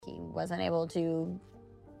wasn't able to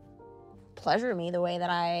pleasure me the way that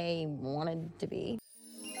I wanted to be.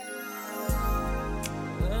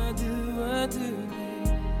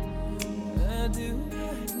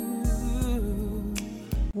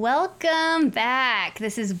 Welcome back.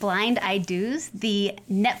 This is Blind I Do's, the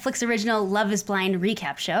Netflix original Love is Blind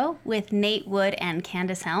recap show with Nate Wood and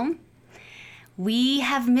Candace Helm. We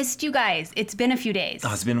have missed you guys. It's been a few days.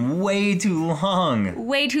 Oh, it's been way too long.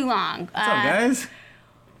 Way too long. What's up, guys?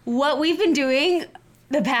 What we've been doing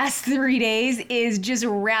the past 3 days is just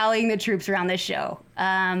rallying the troops around this show.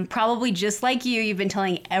 Probably just like you've been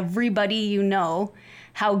telling everybody you know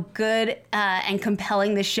how good and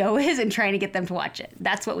compelling the show is and trying to get them to watch it.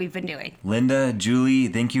 That's what we've been doing. Linda, Julie,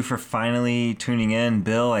 thank you for finally tuning in.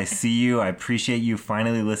 Bill, I see you. I appreciate you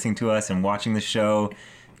finally listening to us and watching the show.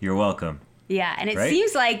 You're welcome. Yeah, and it Right?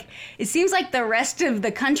 seems like the rest of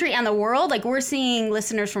the country and the world, like we're seeing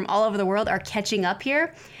listeners from all over the world are catching up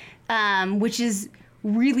here, which is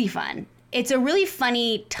really fun. It's a really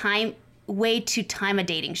funny way to time a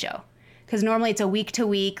dating show. Because normally it's a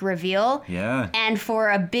week-to-week reveal. Yeah. And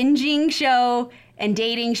for a binging show and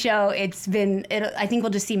dating show, I think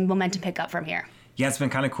we'll just see momentum pick up from here. Yeah, it's been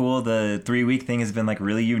kind of cool. The 3-week thing has been like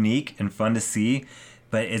really unique and fun to see.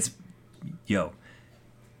 But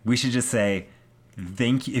we should just say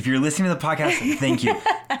thank you. If you're listening to the podcast, thank you.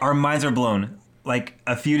 Our minds are blown. Like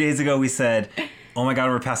a few days ago, we said, oh my God,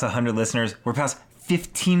 we're past 100 listeners. We're past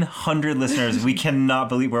 1,500 listeners. We cannot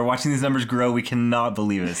believe we're watching these numbers grow. We cannot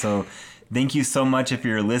believe it. So thank you so much if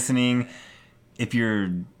you're listening. If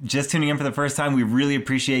you're just tuning in for the first time, we really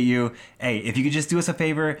appreciate you. Hey, if you could just do us a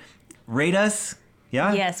favor, rate us.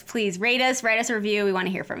 Yeah? Yes, please. Rate us, write us a review. We want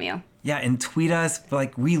to hear from you. Yeah, and tweet us.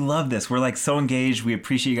 Like, we love this. We're like so engaged. We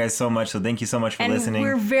appreciate you guys so much. So thank you so much for listening.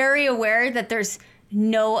 We're very aware that there's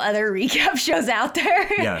no other recap shows out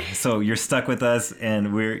there. Yeah, so you're stuck with us,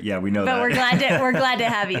 and we know that. But we're glad to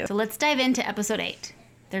have you. So let's dive into episode 8.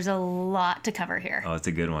 There's a lot to cover here. Oh, it's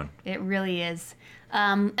a good one. It really is.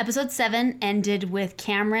 Episode 7 ended with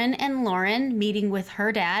Cameron and Lauren meeting with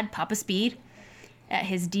her dad, Papa Speed, at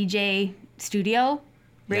his DJ studio,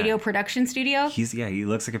 radio production studio. He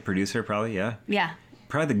looks like a producer, probably, yeah. Yeah.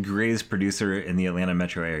 Probably the greatest producer in the Atlanta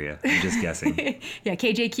metro area. I'm just guessing. Yeah,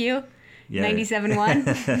 KJQ. Yeah.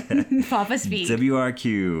 97.1. Papa Speed.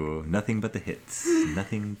 WRQ. Nothing but the hits.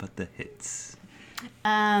 Nothing but the hits.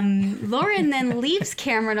 Lauren then leaves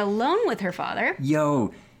Cameron alone with her father.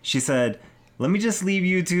 She said, let me just leave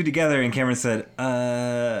you two together. And Cameron said,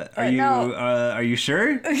 are you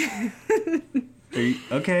sure?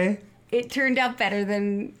 Okay. It turned out better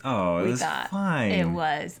than we thought. Fine. It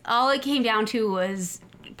was. All it came down to was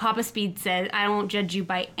Papa Speed said, I won't judge you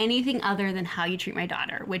by anything other than how you treat my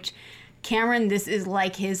daughter, which Cameron, this is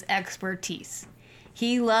like his expertise.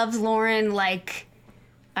 He loves Lauren like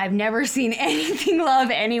I've never seen anything love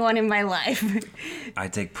anyone in my life. I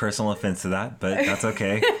take personal offense to that, but that's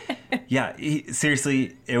okay. Yeah,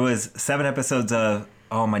 seriously, it was 7 episodes of,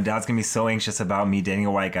 oh, my dad's going to be so anxious about me dating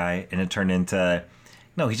a white guy, and it turned into,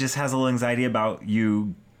 no, he just has a little anxiety about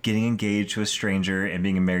you getting engaged to a stranger and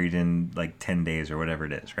being married in like 10 days or whatever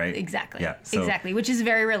it is, right? Exactly. Yeah. Exactly, which is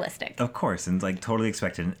very realistic. Of course, and like totally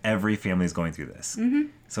expected. And every family's going through this. Mm-hmm.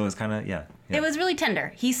 So it was kind of, yeah. It was really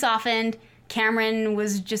tender. He softened. Cameron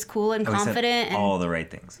was just cool and confident. He said all the right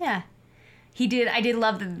things. Yeah. He did. I did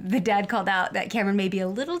love the dad called out that Cameron may be a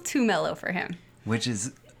little too mellow for him. Which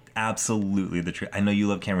is absolutely the truth. I know you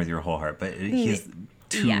love Cameron with your whole heart, but he's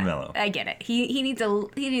too mellow. I get it. He needs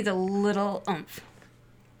a little oomph.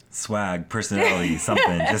 Swag, personality,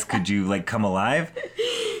 something. Just could you like come alive?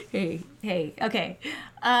 Hey, okay.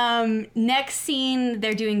 Next scene,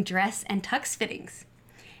 they're doing dress and tux fittings.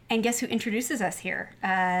 And guess who introduces us here?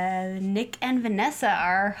 Nick and Vanessa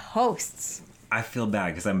are hosts. I feel bad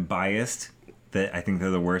because I'm biased that I think they're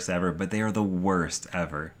the worst ever, but they are the worst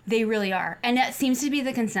ever. They really are. And that seems to be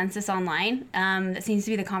the consensus online. That seems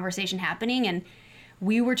to be the conversation happening. And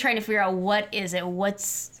we were trying to figure out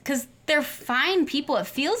because they're fine people. It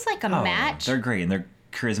feels like a match. They're great, and they're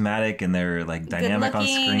charismatic, and they're like dynamic on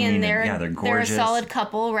screen, and they're gorgeous. They're a solid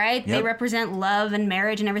couple, right? Yep. They represent love and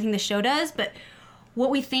marriage and everything the show does. But what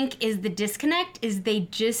we think is the disconnect is they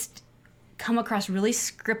just come across really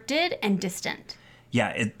scripted and distant.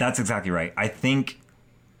 Yeah, that's exactly right. I think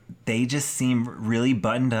they just seem really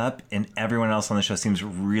buttoned up, and everyone else on the show seems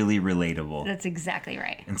really relatable. That's exactly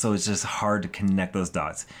right. And so it's just hard to connect those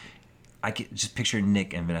dots. I can just picture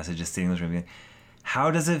Nick and Vanessa just sitting in this room being,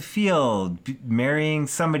 how does it feel marrying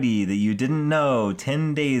somebody that you didn't know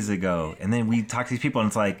 10 days ago? And then we talk to these people, and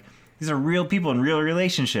it's like, these are real people in real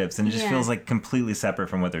relationships, and it just Yeah. feels like completely separate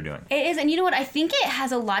from what they're doing, It is, and you know what? I think it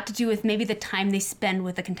has a lot to do with maybe the time they spend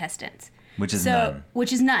with the contestants. which is none.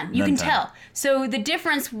 Which is none. You None can time. tell. So the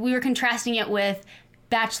difference, we were contrasting it with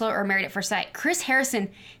Bachelor or Married at First Sight. Chris Harrison,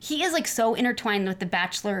 he is like so intertwined with the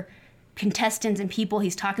Bachelor contestants and people.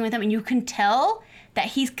 He's talking with them, and you can tell that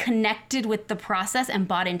he's connected with the process and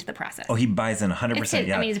bought into the process. Oh, he buys in 100%. It's his.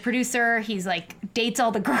 Yeah. I mean, he's a producer. He's like dates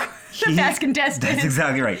all the girls, the He- past contestants. That's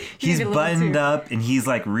exactly right. He's Maybe a little buttoned too. up and he's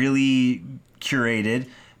like really curated.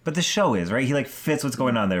 But the show is, right? He like fits what's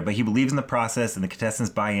going on there. But he believes in the process and the contestants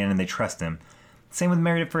buy in and they trust him. Same with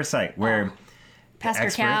Married at First Sight, where the Pastor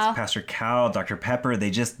experts, Cal. Pastor Cal, Dr. Pepper, they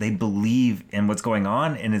believe in what's going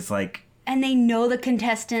on, and it's like And they know the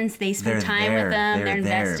contestants. They spend They're time there. with them. They're They're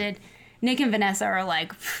there. invested. Nick and Vanessa are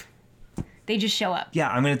like, pfft, they just show up. yeah,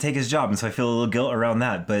 I'm gonna take his job, and so I feel a little guilt around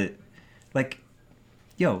that. But like,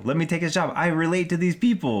 yo, let me take his job. I relate to these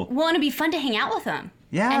people. Well, and it'd be fun to hang out with them.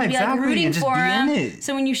 Yeah, and to be exactly, like rooting and just for be in them. it.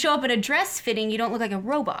 So when you show up at a dress fitting, you don't look like a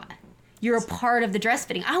robot. You're a part of the dress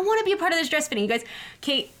fitting. I want to be a part of this dress fitting. You guys,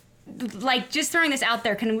 Kate, like just throwing this out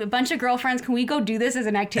there. Can a bunch of girlfriends? Can we go do this as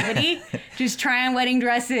an activity? Just try on wedding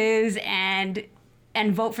dresses and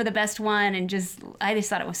vote for the best one. And I just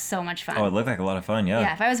thought it was so much fun. Oh, it looked like a lot of fun.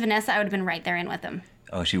 Yeah, if I was Vanessa, I would have been right there in with them.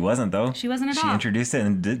 Oh, she wasn't though. She wasn't at She all. introduced it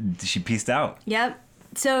and she pieced out. Yep.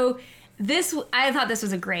 So I thought this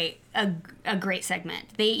was a great segment.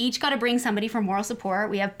 They each got to bring somebody for moral support.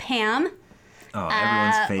 We have Pam, Oh,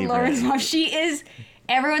 everyone's favorite. Lauren's mom. She is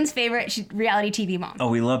everyone's favorite reality TV mom. Oh,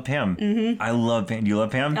 we love Pam. Mm-hmm. I love Pam. Do you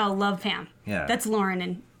love Pam? Oh, love Pam. Yeah. That's Lauren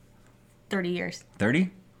in 30 years. 30?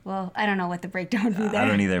 Well, I don't know what the breakdown would be there. I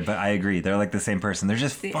don't either, but I agree. They're like the same person. They're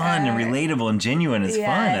just fun and are. relatable and genuine. It's fun.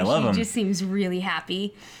 I love them. She just seems really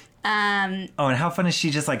happy. Oh, and how fun is she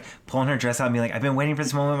just like pulling her dress out and being like, I've been waiting for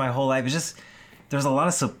this moment my whole life. It's just, there's a lot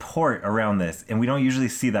of support around this. And we don't usually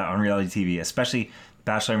see that on reality TV, especially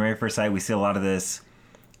Bachelor and Married at First Sight. We see a lot of this,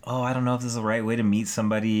 oh, I don't know if this is the right way to meet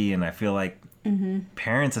somebody. And I feel like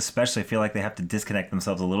parents especially feel like they have to disconnect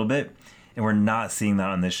themselves a little bit. And we're not seeing that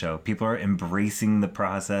on this show. People are embracing the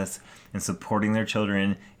process and supporting their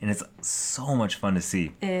children. And it's so much fun to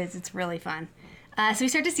see. It is. It's really fun. So we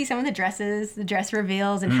start to see some of the dresses, the dress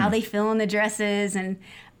reveals, and how they fill in the dresses. And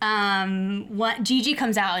what Gigi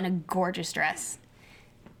comes out in a gorgeous dress.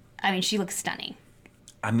 I mean, she looks stunning.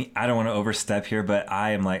 I mean, I don't want to overstep here, but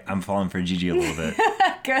I'm falling for Gigi a little bit.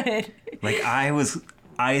 Good. Like, I was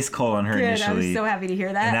ice cold on her Good. initially. I'm so happy to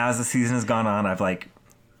hear that. And as the season has gone on, I've like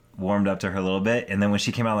warmed up to her a little bit. And then when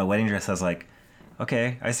she came out in the wedding dress, I was like,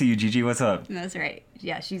 okay, I see you, Gigi. What's up? That's right.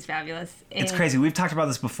 Yeah, she's fabulous. It's And- crazy. We've talked about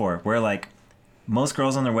this before, where like most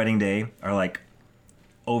girls on their wedding day are like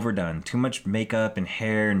overdone, too much makeup and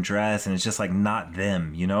hair and dress, and it's just like not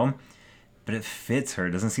them, you know? But it fits her.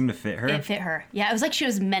 It doesn't seem to fit her. It fit her. Yeah, it was like she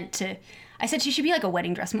was meant to. I said she should be like a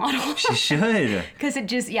wedding dress model. She should. Because it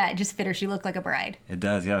just fit her. She looked like a bride. It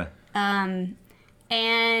does, yeah.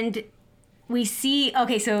 And we see,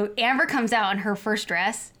 okay, so Amber comes out in her first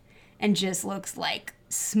dress and just looks like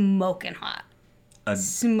smoking hot.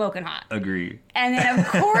 Smoking hot. Agree. And then, of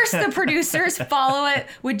course, the producers follow it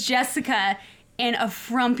with Jessica in a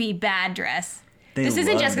frumpy bad dress. They This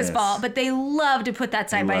isn't love Jessica's this. fault, but they love to put that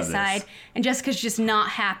side by love this. side. And Jessica's just not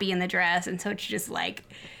happy in the dress. And so it's just like,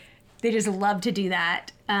 they just love to do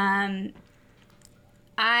that.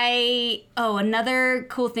 Another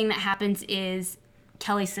cool thing that happens is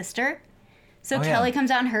Kelly's sister. So Oh, yeah. Kelly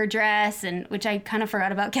comes out in her dress, and which I kind of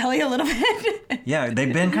forgot about Kelly a little bit. Yeah,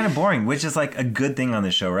 they've been kind of boring, which is like a good thing on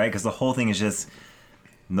this show, right? Because the whole thing is just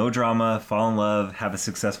no drama, fall in love, have a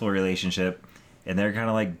successful relationship, and they're kind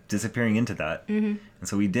of like disappearing into that. Mm-hmm. And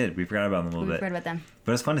so we forgot about them a little We bit. forgot about them.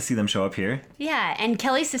 But it's fun to see them show up here. Yeah, and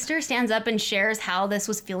Kelly's sister stands up and shares how this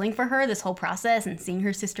was feeling for her, this whole process, and seeing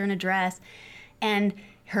her sister in a dress, and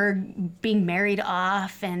her being married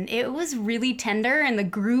off, and it was really tender, and the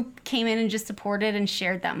group came in and just supported and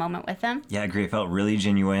shared that moment with them. Yeah, I agree. It felt really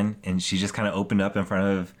genuine, and she just kind of opened up in front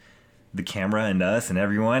of the camera and us and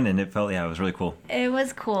everyone, and it felt, it was really cool. It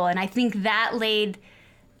was cool, and I think that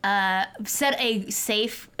set a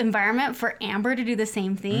safe environment for Amber to do the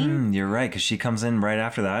same thing. You're right, because she comes in right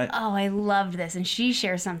after that. Oh, I loved this, and she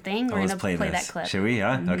shares something. We're Let's gonna play this. that clip. Should we?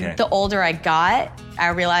 Yeah? Okay. The older I got, I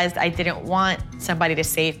realized I didn't want somebody to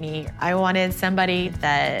save me. I wanted somebody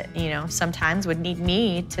that, sometimes would need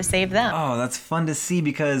me to save them. Oh, that's fun to see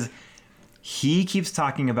because he keeps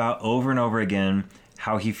talking about over and over again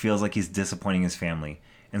how he feels like he's disappointing his family.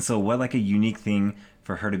 And so what like a unique thing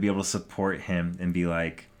for her to be able to support him and be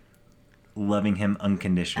like loving him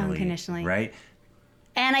unconditionally. Unconditionally. Right?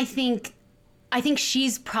 And I think I think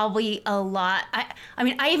she's probably a lot. I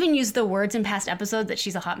mean, I even used the words in past episodes that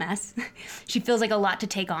she's a hot mess. She feels like a lot to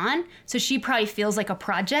take on. So she probably feels like a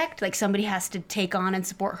project, like somebody has to take on and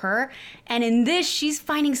support her. And in this, she's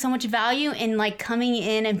finding so much value in like coming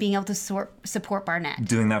in and being able to support Barnett.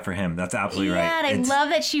 Doing that for him. That's absolutely right. Yeah, and I love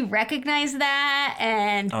that she recognized that.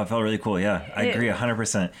 And oh, it felt really cool. Yeah, I agree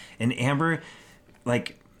 100%. And Amber,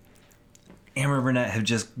 like, Amber and Burnett have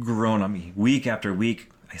just grown on me week after week.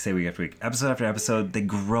 I say week after week, episode after episode, they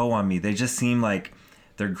grow on me. They just seem like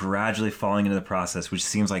they're gradually falling into the process, which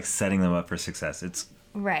seems like setting them up for success. It's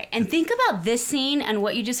right. And think about this scene and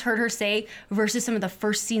what you just heard her say versus some of the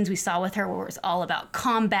first scenes we saw with her where it was all about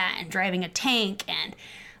combat and driving a tank and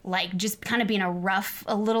like just kind of being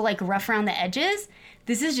a little like rough around the edges.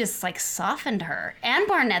 This is just like softened her. And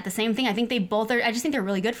Barnett, the same thing. I think they both are, I just think they're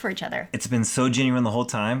really good for each other. It's been so genuine the whole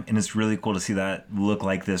time, and it's really cool to see that look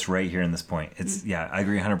like this right here in this point. It's, yeah, I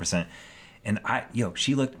agree 100%. And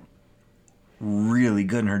she looked really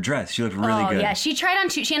good in her dress. She looked really good. Oh, yeah. She tried on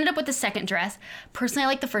two. She ended up with the second dress. Personally, I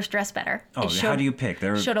like the first dress better. Oh, how do you pick?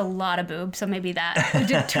 It showed a lot of boob, so maybe that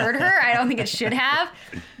deterred her. I don't think it should have.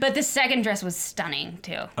 But the second dress was stunning,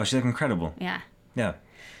 too. Oh, she looked incredible. Yeah. Yeah.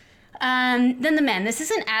 Then the men. This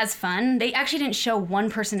isn't as fun. They actually didn't show one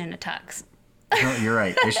person in a tux. No, you're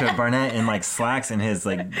right. They showed Barnett in like slacks and his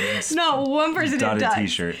like not one person in a dotted tux.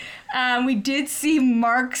 t-shirt. We did see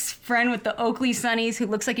Mark's friend with the Oakley Sunnies who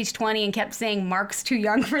looks like he's 20 and kept saying Mark's too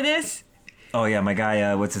young for this. Oh yeah, my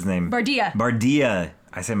guy, what's his name? Bardia. Bardia.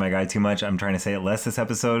 I say my guy too much. I'm trying to say it less this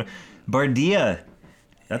episode. Bardia.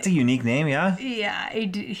 That's a unique name, yeah? Yeah.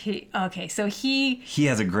 Okay, so he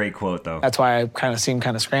has a great quote, though. That's why I kind of seem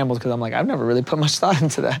kind of scrambled, because I'm like, I've never really put much thought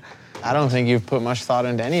into that. I don't think you've put much thought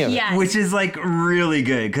into any of it. Yeah. Which is, like, really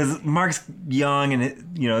good, because Mark's young, and,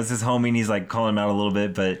 it's his homie, and he's, like, calling him out a little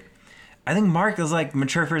bit, but I think Mark is, like,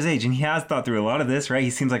 mature for his age, and he has thought through a lot of this, right? He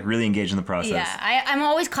seems, like, really engaged in the process. Yeah, I'm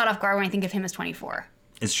always caught off guard when I think of him as 24.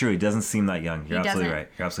 It's true. He doesn't seem that young. You're absolutely right.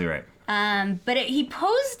 You're absolutely right. But he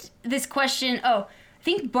posed this question, I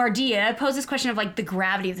think Bardia posed this question of like the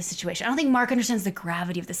gravity of the situation. I don't think Mark understands the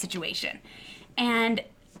gravity of the situation. And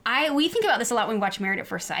we think about this a lot when we watch Married at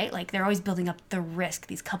First Sight. Like they're always building up the risk,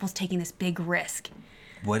 these couples taking this big risk.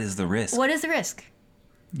 What is the risk? What is the risk?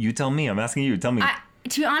 You tell me. I'm asking you. Tell me.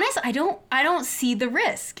 To be honest, I don't see the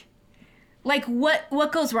risk. Like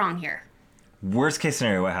what goes wrong here? Worst case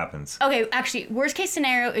scenario, what happens? Okay, actually, worst case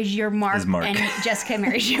scenario is Mark and Jessica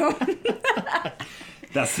marries you.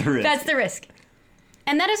 That's the risk. That's the risk.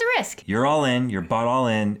 And that is a risk. You're all in, you're bought all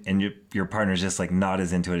in, and your partner's just like not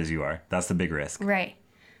as into it as you are. That's the big risk. Right.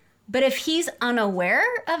 But if he's unaware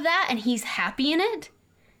of that and he's happy in it,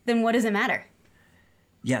 then what does it matter?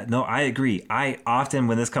 Yeah, no, I agree. I often,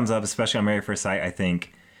 when this comes up, especially on Married at First Sight, I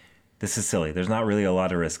think this is silly. There's not really a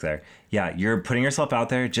lot of risk there. Yeah, you're putting yourself out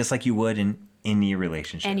there just like you would in any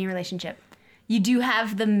relationship. Any relationship. You do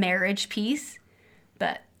have the marriage piece,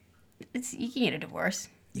 but you can get a divorce.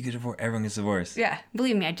 You get divorced. Everyone gets divorced. Yeah,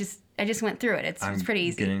 believe me, I just went through it. It's pretty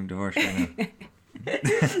easy. Getting divorced right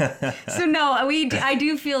now. So no, I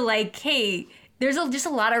do feel like, hey, there's just a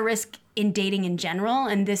lot of risk in dating in general,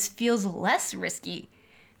 and this feels less risky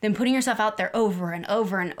than putting yourself out there over and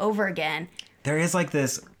over and over again. There is like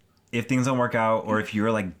this, if things don't work out, or if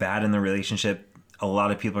you're like bad in the relationship, a lot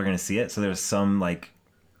of people are going to see it. So there's some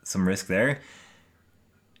risk there,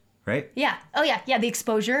 right? Yeah. Oh yeah. Yeah. The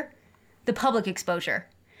exposure, the public exposure.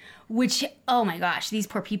 Which, oh my gosh, these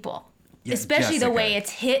poor people. Yeah, especially Jessica. The way it's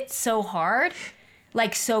hit so hard,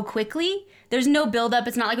 like so quickly. There's no buildup.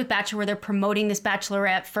 It's not like with Bachelor where they're promoting this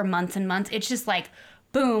bachelorette for months and months. It's just like,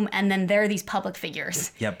 boom, and then there are these public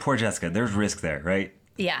figures. Yeah, poor Jessica. There's risk there, right?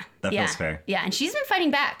 Yeah. That feels fair. Yeah, and she's been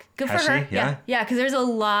fighting back. Good Has for her. She? Yeah. Yeah, because there's a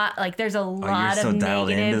lot of you're so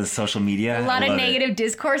dialed into the social media. A lot of negative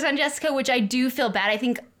discourse on Jessica, which I do feel bad. I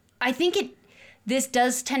think this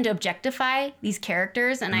does tend to objectify these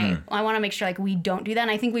characters, and I want to make sure like we don't do that. And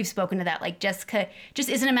I think we've spoken to that. Like Jessica just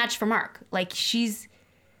isn't a match for Mark. Like she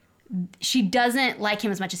doesn't like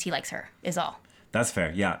him as much as he likes her. Is all. That's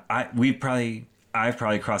fair. Yeah, I've probably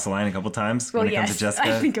crossed the line a couple times when it comes to Jessica.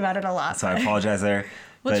 I think about it a lot. So I apologize there.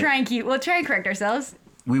 We'll try and correct ourselves.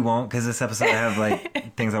 We won't, because this episode I have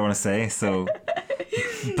like things I want to say. So,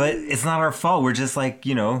 but it's not our fault. We're just like,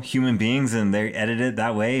 human beings, and they edit it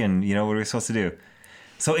that way, and what are we supposed to do?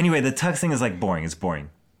 So anyway, the tux thing is like boring. It's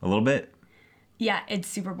boring a little bit. Yeah, it's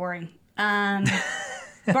super boring. Barnett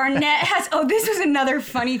has. Oh, this was another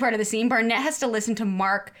funny part of the scene. Barnett has to listen to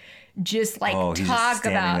Mark just like talk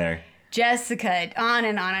about Jessica on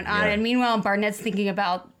and on and on. Yeah. And meanwhile, Barnett's thinking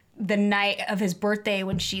about the night of his birthday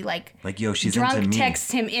when she like yo, she's drunk into me.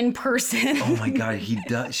 texts him in person. Oh my God, she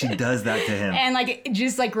does that to him. And like it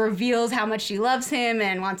just like reveals how much she loves him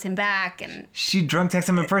and wants him back. And She drunk texts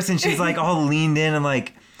him in person. She's like all leaned in and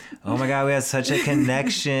like, oh my God, we had such a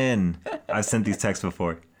connection. I've sent these texts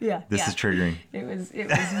before. Yeah. This is triggering. It was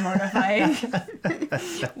mortifying.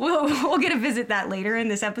 we'll get to visit that later in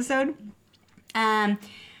this episode.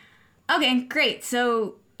 Okay, great.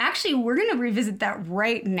 So actually, we're going to revisit that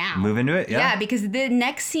right now. Move into it? Yeah. Yeah, because the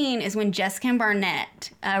next scene is when Jessica and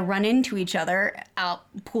Barnett run into each other out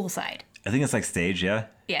poolside. I think it's like stage, yeah?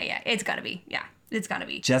 Yeah, it's got to be. Yeah, it's got to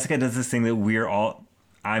be. Jessica does this thing that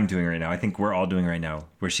I'm doing right now. I think we're all doing right now,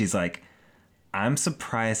 where she's like, I'm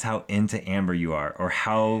surprised how into Amber you are, or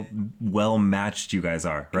how well matched you guys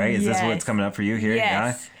are, right? Is this Yes. what's coming up for you here?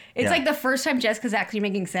 Yes. Yeah? It's Yeah. like the first time Jessica's actually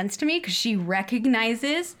making sense to me because she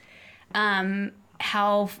recognizes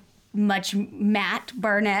how much Matt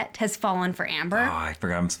Barnett has fallen for Amber. Oh, I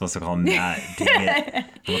forgot I'm supposed to call him Matt. Dang it. I'm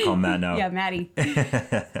going to call him Matt now. Yeah, Maddie.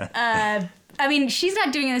 I mean, she's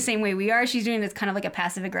not doing it the same way we are. She's doing this kind of like a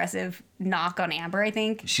passive-aggressive knock on Amber, I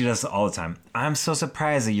think. She does it all the time. I'm so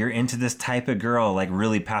surprised that you're into this type of girl, like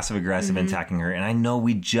really passive-aggressive and attacking her. And I know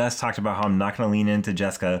we just talked about how I'm not going to lean into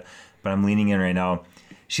Jessica, but I'm leaning in right now.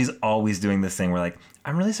 She's always doing this thing where like,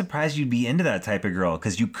 I'm really surprised you'd be into that type of girl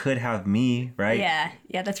because you could have me, right? Yeah,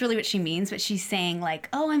 that's really what she means. But she's saying like,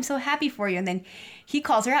 oh, I'm so happy for you. And then he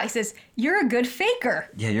calls her out. He says, you're a good faker.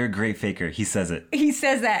 Yeah, you're a great faker. He says it. He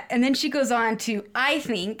says that. And then she goes on to, I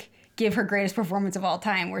think, give her greatest performance of all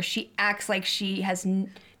time, where she acts like she has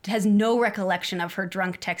no recollection of her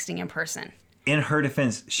drunk texting in person. In her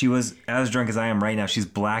defense, she was as drunk as I am right now. She's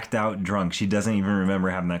blacked out drunk. She doesn't even remember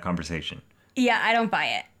having that conversation. Yeah, I don't buy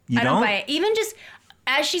it. You I don't don't? buy it. Even just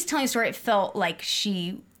as she's telling the story, it felt like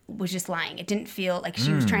she was just lying. It didn't feel like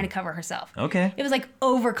she was trying to cover herself. Okay. It was like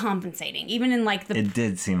overcompensating. Even in like It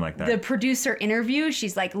did seem like that. the producer interview,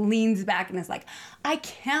 she's like leans back and is like, I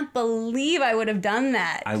can't believe I would have done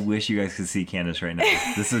that. I wish you guys could see Candace right now.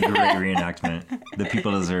 This is a great reenactment. The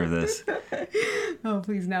people deserve this. Oh,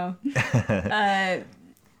 please no.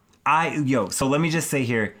 So let me just say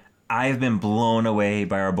here, I've been blown away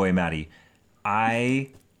by our boy Matty. I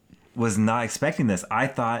was not expecting this. I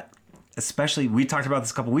thought, especially, we talked about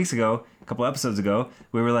this a couple episodes ago,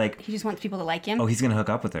 we were like, He just wants people to like him. oh, he's going to hook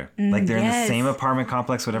up with her. Like they're in the yes. same apartment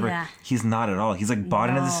complex, whatever. Yeah. He's not at all. He's like bought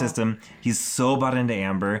into the system. He's so bought into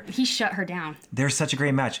Amber. He shut her down. They're such a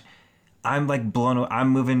great match. I'm like blown away. I'm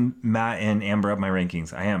moving Matt and Amber up my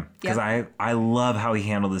rankings. I am. Because Yep. I love how he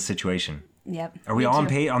handled this situation. Yep. Are we Me all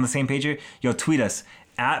too. on the same page here? Yo, tweet us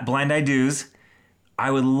at Blind Eye Doos. I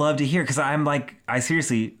would love to hear, because I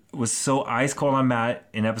seriously was so ice cold on Matt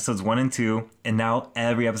in episodes 1 and 2, and now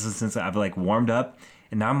every episode since I've like warmed up,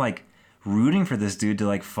 and now I'm like rooting for this dude to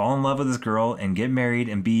like fall in love with this girl and get married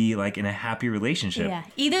and be like in a happy relationship. Yeah.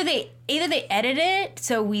 Either they edited it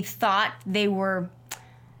so we thought they were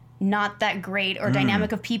not that great or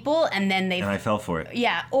dynamic of people, and then And I fell for it.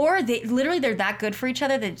 yeah, or they're that good for each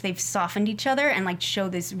other that they've softened each other and like show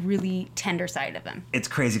this really tender side of them. It's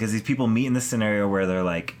crazy because these people meet in this scenario where they're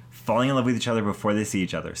like falling in love with each other before they see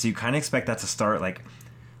each other. So you kind of expect that to start like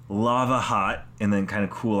lava hot and then kind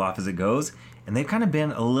of cool off as it goes. And they've kind of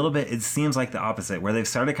been a little bit, it seems like the opposite, where they've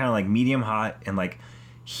started kind of like medium hot and like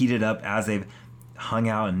heated up as they've hung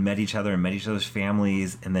out and met each other and met each other's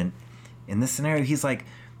families. And then in this scenario, he's like,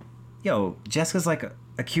 yo, Jessica's like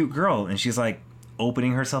a cute girl. And she's like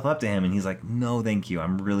opening herself up to him. And he's like, no, thank you.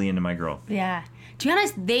 I'm really into my girl. Yeah. To be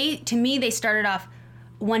honest, they started off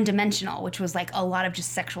one-dimensional, which was like a lot of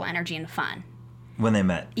just sexual energy and fun. When they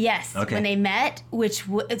met. Yes, Okay. when they met, which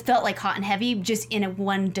it felt like hot and heavy, just in a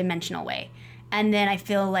one-dimensional way. And then I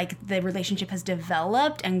feel like the relationship has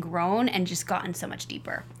developed and grown and just gotten so much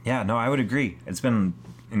deeper. Yeah, no, I would agree. It's been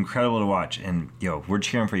incredible to watch. And yo, we're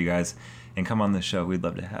cheering for you guys. And come on the show. We'd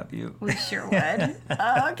love to have you. We sure would.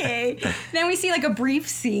 Okay. Then we see like a brief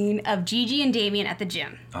scene of Gigi and Damien at the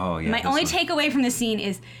gym. Oh, yeah. My this only one. takeaway from the scene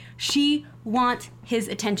is she wants his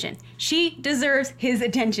attention. She deserves his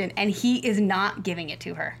attention, and he is not giving it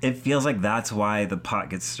to her. It feels like that's why the pot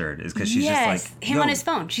gets stirred, is because she's yes, just like, him yo, on his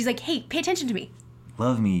phone. She's like, hey, pay attention to me.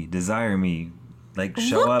 love me, desire me, like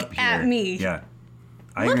show Look up here. at me. Yeah.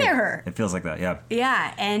 I Look agree. at her. It feels like that, yeah.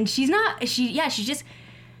 Yeah, and she's just,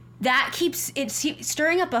 that keeps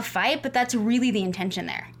stirring up a fight, but that's really the intention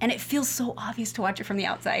there. And it feels so obvious to watch it from the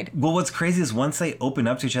outside. Well, what's crazy is once they open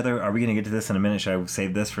up to each other, are we going to get to this in a minute? Should I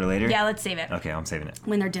save this for later? Yeah, let's save it. Okay, I'm saving it.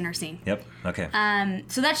 When their dinner scene. Yep, okay.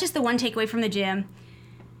 So that's just the one takeaway from the gym.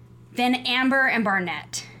 Then Amber and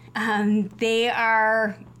Barnett. They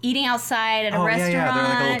are eating outside at a Oh, yeah, restaurant. yeah, they're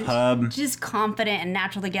like a little pub. Just confident and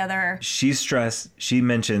natural together. She's stressed. She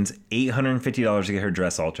mentions $850 to get her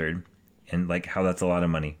dress altered, and like how that's a lot of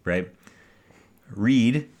money, right?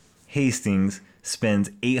 Reed Hastings spends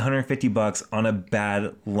 $850 on a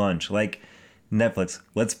bad lunch. Like, Netflix,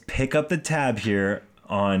 let's pick up the tab here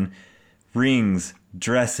on rings,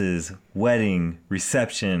 dresses, wedding,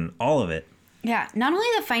 reception, all of it. Yeah, not only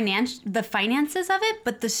the finances of it,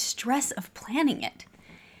 but the stress of planning it.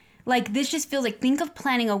 Like, this just feels like, think of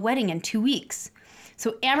planning a wedding in 2 weeks.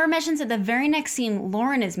 So Amber mentions at the very next scene,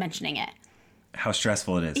 Lauren is mentioning it. How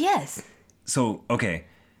stressful it is. Yes. So, okay.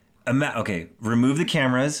 Remove the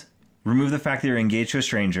cameras. Remove the fact that you're engaged to a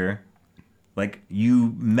stranger. Like,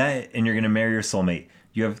 you met and you're going to marry your soulmate.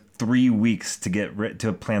 You have 3 weeks to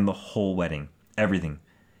to plan the whole wedding. Everything.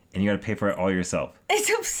 And you got to pay for it all yourself. It's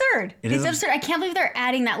absurd. It's absurd. I can't believe they're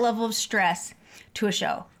adding that level of stress to a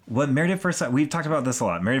show. What Married at First Sight, we've talked about this a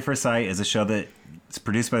lot. Married at First Sight is a show that's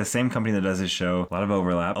produced by the same company that does this show. A lot of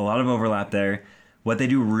overlap there. What they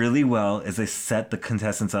do really well is they set the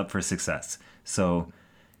contestants up for success. So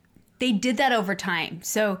They did that over time.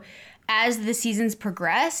 So as the seasons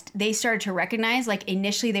progressed, they started to recognize, like,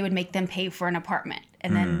 initially they would make them pay for an apartment.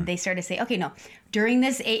 And then they started to say, okay, no, during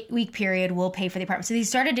this 8-week period, we'll pay for the apartment. So they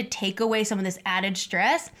started to take away some of this added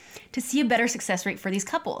stress to see a better success rate for these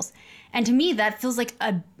couples. And to me, that feels like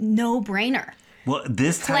a no-brainer. well,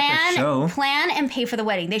 this type of show, Plan and pay for the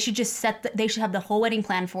wedding. They should just they should have the whole wedding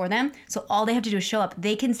plan for them. So all they have to do is show up.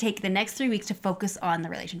 They can take the next 3 weeks to focus on the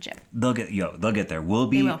relationship. they'll get there. We'll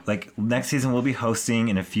be They will. like, next season we'll be hosting,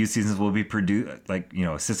 in a few seasons we'll be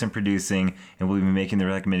assistant producing, and we'll be making the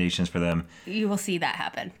recommendations for them. You will see that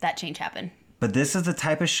happen, that change happen. But this is the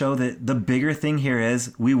type of show that the bigger thing here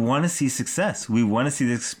is we want to see success. We want to see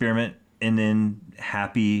the experiment and in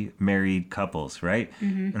happy married couples, right?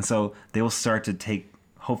 Mm-hmm. And so they will start to take,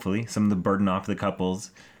 hopefully, some of the burden off the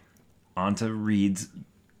couples onto Reed's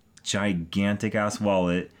gigantic ass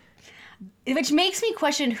wallet. Which makes me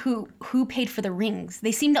question who paid for the rings.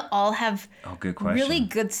 They seem to all have Good question. really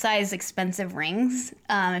good sized expensive rings.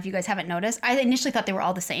 If you guys haven't noticed, I initially thought they were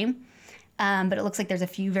all the same, but it looks like there's a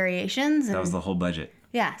few variations. That was the whole budget.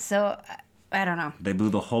 Yeah, so I don't know. They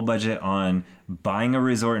blew the whole budget on buying a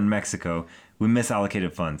resort in Mexico. We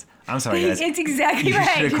misallocated funds. I'm sorry, guys. It's exactly You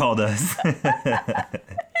right. should have called us.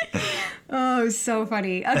 Oh, so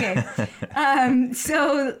funny. Okay,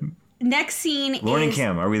 so next scene Lauren is and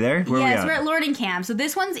Cam, are we there? Where yes, are we we're at? at Lauren and Cam. So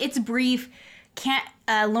this one's, it's brief.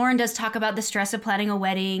 Lauren does talk about the stress of planning a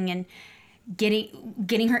wedding and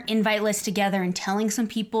getting her invite list together and telling some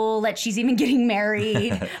people that she's even getting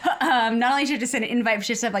married. Not only should she just send an invite, but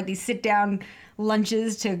she should have like these sit down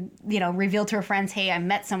lunches to, reveal to her friends, hey, I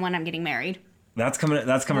met someone, I'm getting married. That's coming a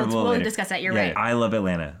little We'll later. discuss that. You're right. I love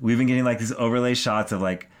Atlanta. We've been getting like these overlay shots of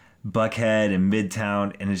like Buckhead and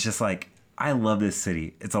Midtown, and it's just like, I love this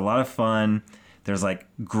city. It's a lot of fun. There's like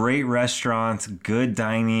great restaurants, good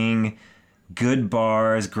dining, good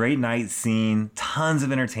bars, great night scene, tons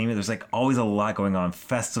of entertainment. There's like always a lot going on,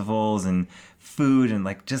 festivals and food, and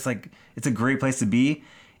like just like it's a great place to be.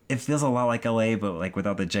 It feels a lot like LA, but like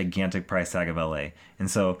without the gigantic price tag of LA. And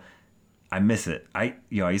so I miss it. I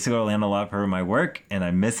used to go to Atlanta a lot for my work, and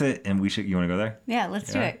I miss it. And you want to go there? Yeah,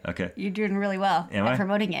 let's do Yeah? it. Okay. You're doing really well Am at I?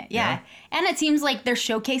 promoting it. Yeah. Yeah? And it seems like they're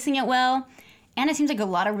showcasing it well. And it seems like a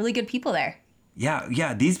lot of really good people there.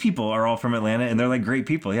 Yeah. These people are all from Atlanta, and they're like great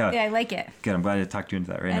people. Yeah. Yeah, I like it. Good. I'm glad to talk you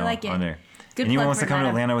into that right I now like it. on there. Good Anyone plug wants to for come to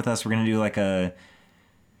Atlanta. Atlanta with us? We're gonna do like a,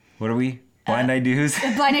 what are we? Blind Eye Dues.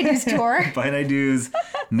 Blind Ideas Tour. Blind Eye Dues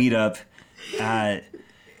meetup at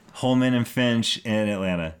Holman and Finch in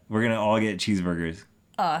Atlanta. We're gonna all get cheeseburgers.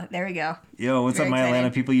 Oh, there we go. Yo, what's Very up, my excited.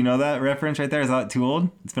 Atlanta people? You know that reference right there? Is that too old?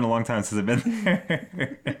 It's been a long time since I've been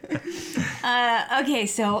there. Okay,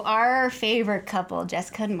 so our favorite couple,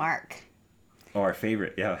 Jessica and Mark. Oh, our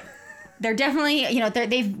favorite, yeah. They're definitely,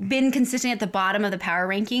 they've been consistent at the bottom of the power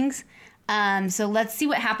rankings. So let's see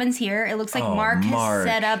what happens here. It looks like Oh, Mark has Mark.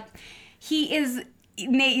 set up. He is,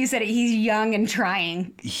 Nate, you said it. He's young and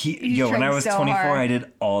trying. When I trying was so 24, hard. I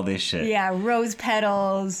did all this shit. Yeah, rose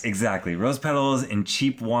petals. Exactly. Rose petals and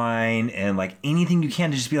cheap wine and like anything you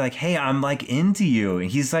can to just be like, hey, I'm like into you.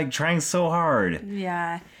 And he's like trying so hard.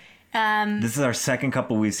 Yeah. This is our second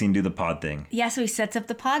couple we've seen do the pod thing. Yeah, so he sets up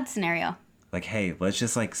the pod scenario. Like, hey, let's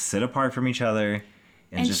just like sit apart from each other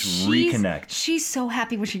and just reconnect. She's so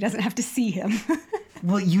happy when she doesn't have to see him.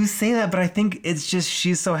 Well, you say that, but I think it's just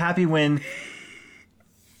she's so happy when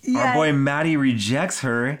our boy Maddie rejects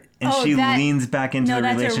her and she leans back into the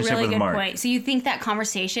that's relationship a really with good Mark. point. So you think that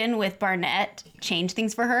conversation with Barnett changed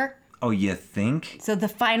things for her? Oh, you think? So the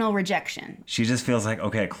final rejection. She just feels like,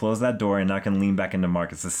 okay, close that door and not going to lean back into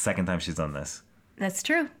Mark. It's the second time she's done this. That's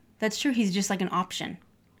true. That's true. He's just like an option,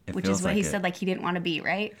 which is what he said like he didn't want to be,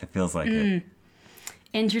 right? It feels like it.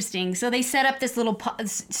 Interesting. So they set up this little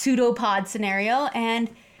pseudopod scenario, and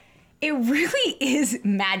it really is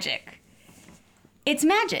magic. It's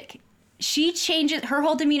magic. She changes, her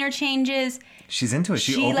whole demeanor changes. She's into it.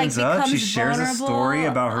 She She, opens like, up. She becomes shares a vulnerable. story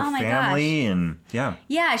about her Oh my family, and yeah.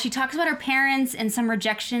 Yeah, she talks about her parents and some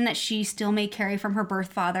rejection that she still may carry from her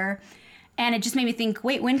birth father. And it just made me think,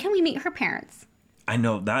 wait, when can we meet her parents? I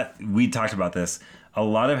know that we talked about this. A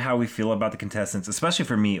lot of how we feel about the contestants, especially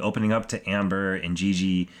for me, opening up to Amber and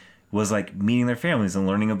Gigi, was like meeting their families and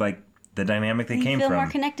learning about like the dynamic they came You feel from. more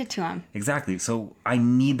connected to them. Exactly. So I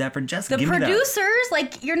need that for Jessica. The Give me that. producers,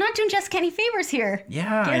 like, you're not doing Jessica any favors here.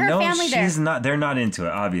 Yeah, Get I her know family she's there. not. They're not into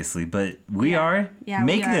it, obviously, but we are. Yeah,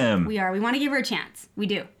 Make we are. them. We are. We want to give her a chance. We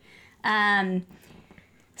do.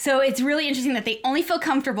 So it's really interesting that they only feel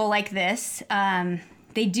comfortable like this.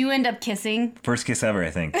 They do end up kissing. First kiss ever,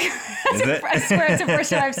 I think. Is it? I swear it's the first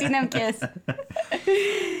time I've seen them kiss.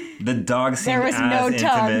 The dog seemed There was as no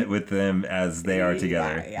tongue. intimate with them as they are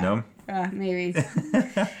together. yeah. No? Maybe.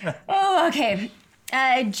 Oh, okay.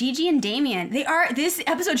 Gigi and Damien. This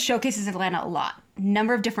episode showcases Atlanta a lot.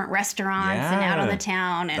 Number of different restaurants and out on the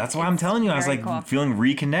town. And that's why I'm telling you. I was very like cool. feeling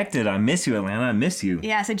reconnected. I miss you, Atlanta. I miss you.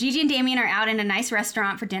 Yeah, so Gigi and Damien are out in a nice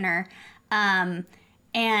restaurant for dinner. And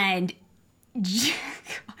I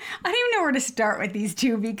don't even know where to start with these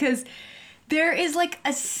two because there is like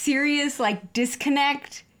a serious like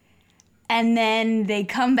disconnect, and then they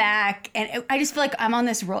come back, and I just feel like I'm on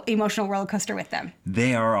this emotional roller coaster with them.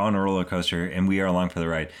 They are on a roller coaster, and we are along for the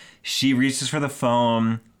ride. She reaches for the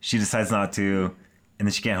phone. She decides not to, and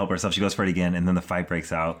then she can't help herself. She goes for it again, and then the fight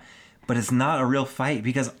breaks out. But it's not a real fight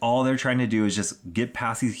because all they're trying to do is just get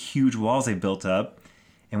past these huge walls they built up.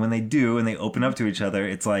 And when they do, and they open up to each other,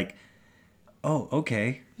 it's like, oh,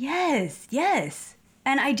 okay. Yes.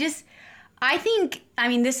 And I think,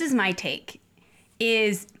 this is my take,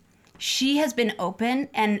 is she has been open,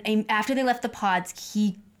 and after they left the pods,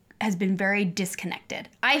 he has been very disconnected.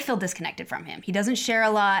 I feel disconnected from him. He doesn't share a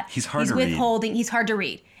lot. He's hard to read. He's withholding. He's hard to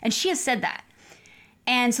read. And she has said that.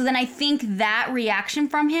 And so then I think that reaction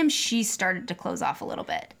from him, she started to close off a little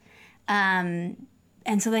bit.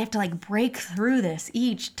 And so they have to like break through this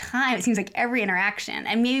each time. It seems like every interaction.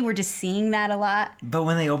 And maybe we're just seeing that a lot. But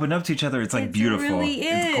when they open up to each other, it's like beautiful. It really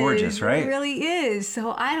is. It's gorgeous, right? It really is.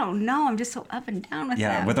 So I don't know. I'm just so up and down with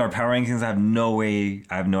Yeah, them. with our power rankings, I have no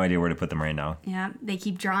idea where to put them right now. Yeah, they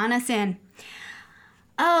keep drawing us in.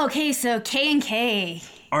 Oh, okay, so K and K.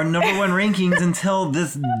 Our number one rankings until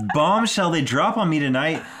this bombshell they drop on me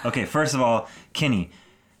tonight. Okay, first of all, Kenny,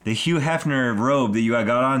 the Hugh Hefner robe that you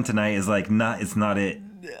got on tonight is like it's not it.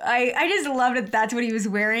 I just love that that's what he was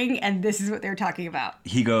wearing, and this is what they're talking about.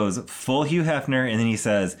 He goes full Hugh Hefner, and then he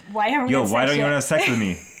says, Why haven't we "Yo, had why sex don't you yet?" want to have sex with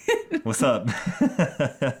me? What's up?"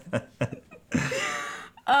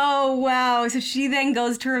 Oh, wow. So she then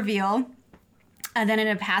goes to reveal, and then in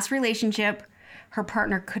a past relationship, her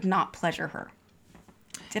partner could not pleasure her.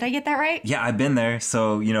 Did I get that right? Yeah, I've been there.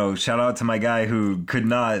 So, shout out to my guy who could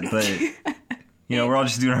not, but, we're all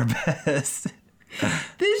just doing our best.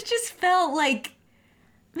 This just felt like,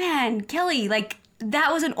 man, Kelly, like,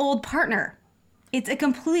 that was an old partner. It's a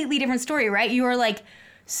completely different story, right? You are, like,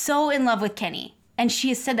 so in love with Kenny. And she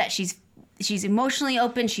has said that she's emotionally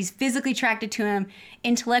open, she's physically attracted to him,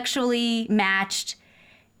 intellectually matched,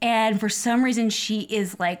 and for some reason she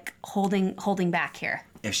is, like, holding back here.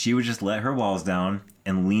 If she would just let her walls down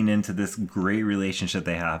and lean into this great relationship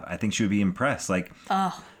they have, I think she would be impressed. Like,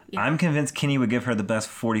 I'm convinced Kenny would give her the best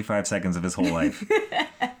 45 seconds of his whole life.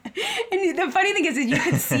 And the funny thing is you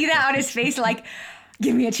could see that on his face, like,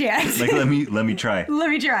 give me a chance. Like, let me try. Let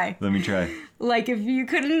me try. Let me try. Like, if you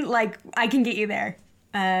couldn't, like, I can get you there.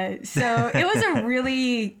 So it was a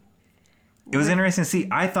really... It was interesting to see.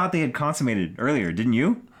 I thought they had consummated earlier, didn't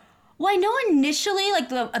you? Well, I know initially, like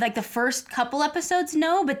the first couple episodes,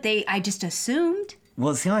 no, but I just assumed.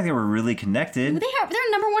 Well, it seemed like they were really connected.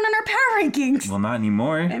 They're number one on our power rankings. Well, not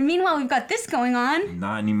anymore. And meanwhile, we've got this going on.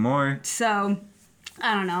 Not anymore. So,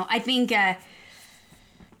 I don't know. I think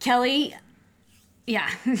Kelly, yeah,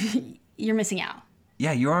 you're missing out.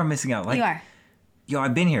 Yeah, you are missing out. Like, You are.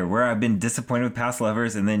 I've been here where I've been disappointed with past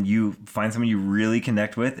lovers, and then you find someone you really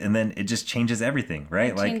connect with, and then it just changes everything,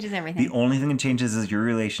 right? It changes everything. The only thing that changes is your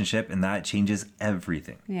relationship, and that changes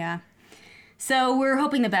everything. Yeah. So we're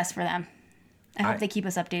hoping the best for them. I hope they keep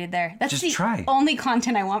us updated there. That's Just the try. only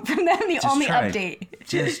content I want from them, the only try. update.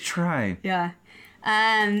 Just try. Yeah.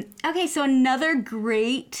 Okay, so another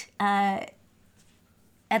great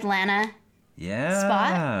Atlanta Yeah.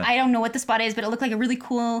 spot. I don't know what the spot is, but it looked like a really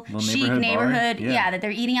cool, Little chic neighborhood bar. neighborhood. Yeah. Yeah, that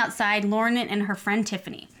they're eating outside, Lauren and her friend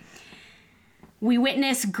Tiffany. We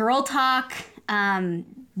witness girl talk,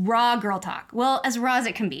 raw girl talk. Well, as raw as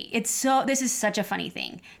it can be. This is such a funny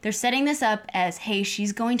thing. They're setting this up as, hey,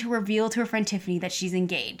 she's going to reveal to her friend Tiffany that she's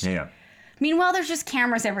engaged. Yeah. Meanwhile, there's just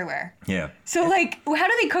cameras everywhere. Yeah. So, like, how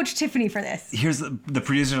do they coach Tiffany for this? Here's the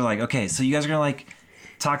producers are like, okay, so you guys are gonna like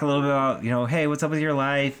talk a little bit about, hey, what's up with your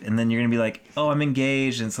life? And then you're gonna be like, oh, I'm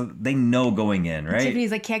engaged. And so they know going in, right? Tiffany's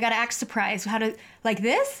like, yeah, I gotta act surprised. How to, like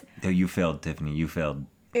this? No, you failed, Tiffany. You failed.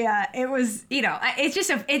 Yeah, it was,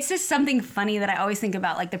 it's just something funny that I always think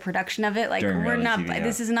about, like the production of it. Like, During we're reality not, TV, yeah.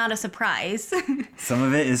 this is not a surprise. Some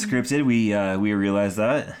of it is scripted. We realize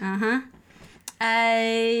that.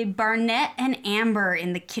 Barnett and Amber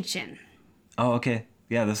in the kitchen. Oh, okay.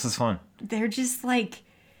 Yeah, this is fun. They're just like,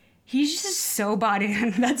 he's just so bought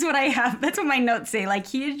in. That's what I have. That's what my notes say. Like,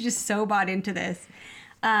 he is just so bought into this.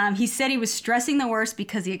 He said he was stressing the worst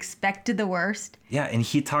because he expected the worst. Yeah, and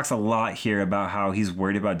he talks a lot here about how he's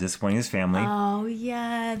worried about disappointing his family. Oh,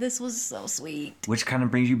 yeah. This was so sweet. Which kind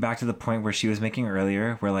of brings you back to the point where she was making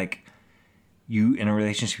earlier, where like you in a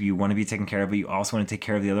relationship, you want to be taken care of, but you also want to take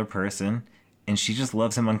care of the other person. And she just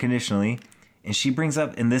loves him unconditionally. And she brings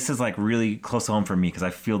up, and this is like really close to home for me because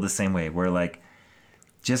I feel the same way, where like,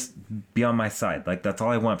 just be on my side. Like, that's all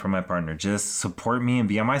I want from my partner. Just support me and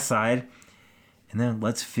be on my side. And then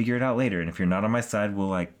let's figure it out later. And if you're not on my side, we'll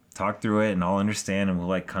like talk through it and I'll understand and we'll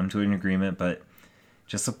like come to an agreement, but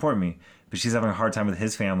just support me. But she's having a hard time with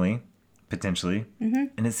his family, potentially. Mm-hmm.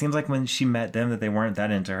 And it seems like when she met them that they weren't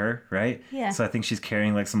that into her, right? Yeah. So I think she's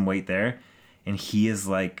carrying like some weight there. And he is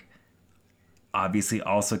like, obviously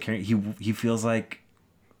also carrying, he feels like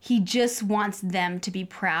he just wants them to be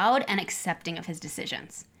proud and accepting of his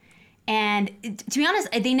decisions. And to be honest,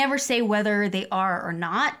 they never say whether they are or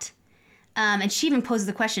not. And she even poses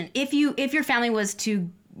the question, if your family was to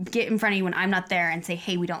get in front of you when I'm not there and say,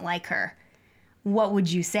 hey, we don't like her, what would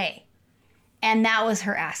you say? And that was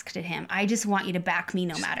her ask to him. I just want you to back me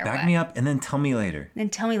no matter what. Back me up and then tell me later. Then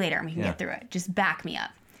tell me later and we can get through it. Just back me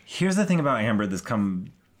up. Here's the thing about Amber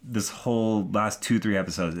this whole last 2-3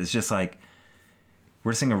 episodes. It's just like,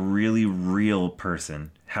 we're seeing a really real person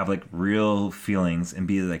have like real feelings and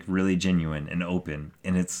be like really genuine and open.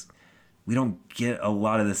 And we don't get a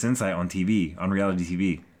lot of this insight on TV, on reality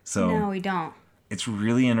TV. So No, we don't. It's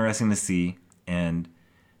really interesting to see. And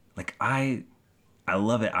like, I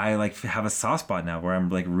love it. I like have a soft spot now where I'm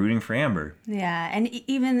like rooting for Amber. Yeah. And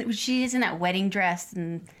even she is in that wedding dress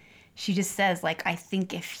and she just says like, I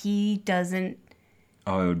think if he doesn't,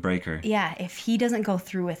 Oh, it would break her. yeah, if he doesn't go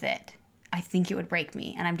through with it, I think it would break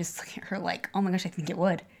me. And I'm just looking at her like, oh my gosh, I think it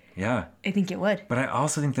would. Yeah. I think it would. But I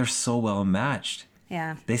also think they're so well matched.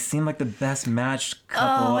 Yeah. They seem like the best matched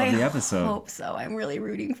couple of the episode. I hope so. I'm really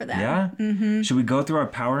rooting for that. Yeah? Mm-hmm. Should we go through our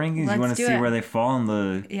power rankings? Let's You want to do see it. where they fall in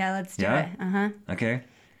the... Yeah, let's do Yeah? it. Uh-huh. Okay.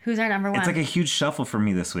 Who's our number one? It's like a huge shuffle for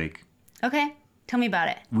me this week. Okay. Tell me about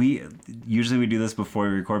it. We do this before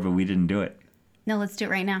we record, but we didn't do it. No, let's do it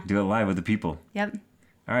right now. Do it live with the people. Yep.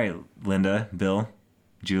 All right, Linda, Bill,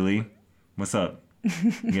 Julie, what's up?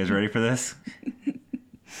 You guys ready for this?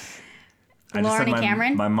 Lauren and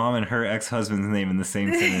Cameron? My mom and her ex-husband's name in the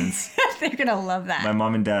same sentence. They're going to love that. My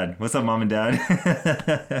mom and dad. What's up, mom and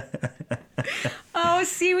dad? Oh,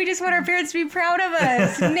 see, we just want our parents to be proud of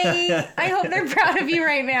us. Nate, I hope they're proud of you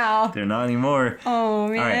right now. They're not anymore. Oh,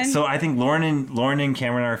 man. All right, so I think Lauren and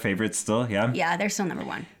Cameron are our favorites still, yeah? Yeah, they're still number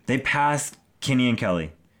one. They passed Kenny and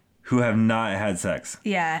Kelly, who have not had sex.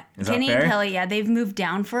 Yeah. Is that Kenny fair? and Kelly, yeah, they've moved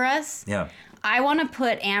down for us. Yeah. I want to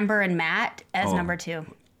put Amber and Matt as Oh. number two.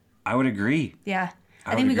 I would agree. Yeah.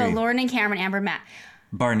 I I think would we agree. go Lauren and Cameron, Amber, Matt.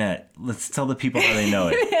 Barnett. Let's tell the people how they know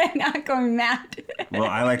it. Not going Matt. Well,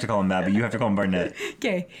 I like to call him Matt, but you have to call him Barnett.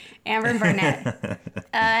 Okay. Amber and Barnett.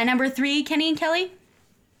 Number three, Kenny and Kelly.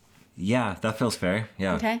 Yeah, that feels fair.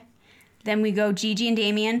 Yeah. Okay. Then we go Gigi and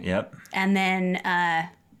Damien. Yep. And then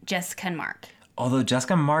Jessica and Mark. Although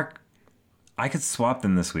Jessica and Mark, I could swap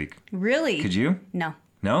them this week. Really? Could you? No.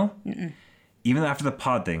 No? Mm-mm. Even after the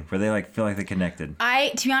pod thing, where they like feel like they connected.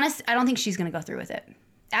 To be honest, I don't think she's gonna go through with it.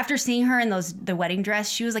 After seeing her in the wedding dress,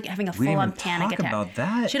 she was like having a We didn't full-on even panic talk attack. about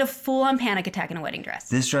that. She had a full-on panic attack in a wedding dress.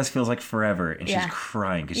 This dress feels like forever, and Yeah. she's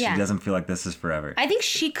crying because Yeah. she doesn't feel like this is forever. I think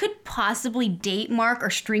she could possibly date Mark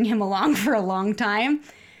or string him along for a long time,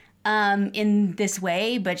 in this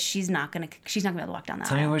way, but she's not gonna be able to walk down that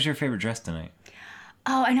Tell me, aisle. what was your favorite dress tonight?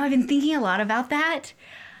 Oh, I know. I've been thinking a lot about that.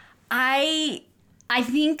 I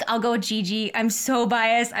think I'll go with Gigi. I'm so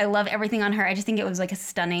biased. I love everything on her. I just think it was like a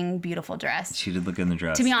stunning, beautiful dress. She did look good in the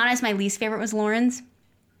dress. To be honest, my least favorite was Lauren's.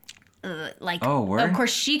 like, Oh, word? of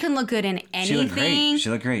course, she can look good in She looked great. anything. She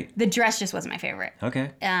looked great. The dress just wasn't my favorite.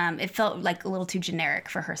 Okay. It felt like a little too generic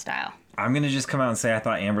for her style. I'm going to just come out and say I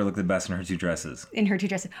thought Amber looked the best in her 2 dresses. In her 2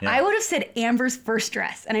 dresses. Yeah. I would have said Amber's first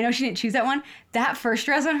dress. And I know she didn't choose that one. That first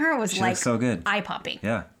dress on her was She like looks so good. eye-popping.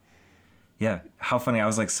 Yeah. Yeah. How funny. I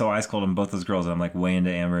was like so ice cold on both those girls. And I'm like way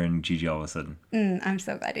into Amber and Gigi all of a sudden. I'm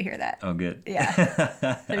so glad to hear that. Oh, good.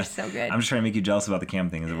 Yeah. They're so good. I'm just trying to make you jealous about the Cam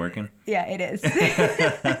thing. Is it working? Yeah, it is.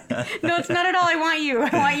 No, it's not at all. I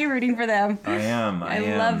want you rooting for them. I am. I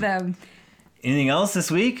love them. Anything else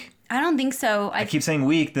this week? I don't think so. I keep saying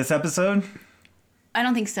week. This episode? I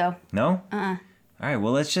don't think so. No? All right.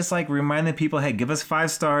 Well, let's just like remind the people, hey, give us 5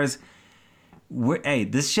 stars. Hey,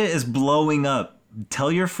 this shit is blowing up. Tell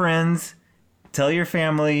your friends. Tell your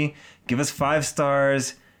family. Give us 5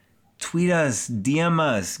 stars. Tweet us. DM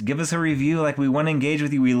us. Give us a review. Like, we want to engage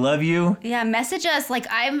with you. We love you. Yeah, message us. Like,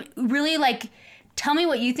 I'm really like, tell me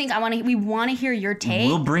what you think. We want to hear your take.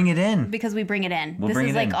 We'll bring it in. Because we bring it in. We'll this bring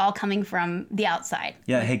is it like in. all coming from the outside.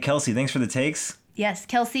 Yeah. Hey, Kelsey, thanks for the takes. Yes,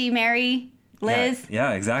 Kelsey, Mary, Liz.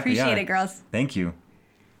 Yeah, exactly. Appreciate yeah. it, girls. Thank you.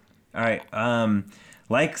 All right.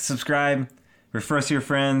 Like, subscribe, refer us to your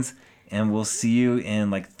friends, and we'll see you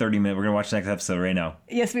in like 30 minutes. We're going to watch the next episode right now.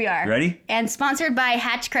 Yes, we are. Ready? And sponsored by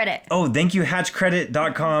Hatch Credit. Oh, thank you,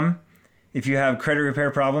 hatchcredit.com. If you have credit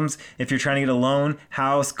repair problems, if you're trying to get a loan,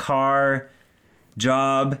 house, car,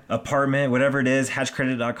 job, apartment, whatever it is,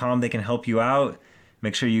 hatchcredit.com, they can help you out.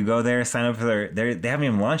 Make sure you go there, sign up for they haven't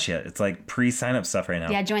even launched yet. It's like pre-sign up stuff right now.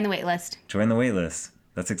 Yeah, join the wait list. Join the wait list.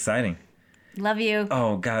 That's exciting. Love you.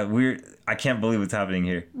 Oh God, I can't believe what's happening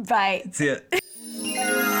here. Bye. See ya.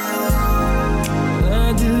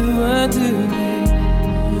 I do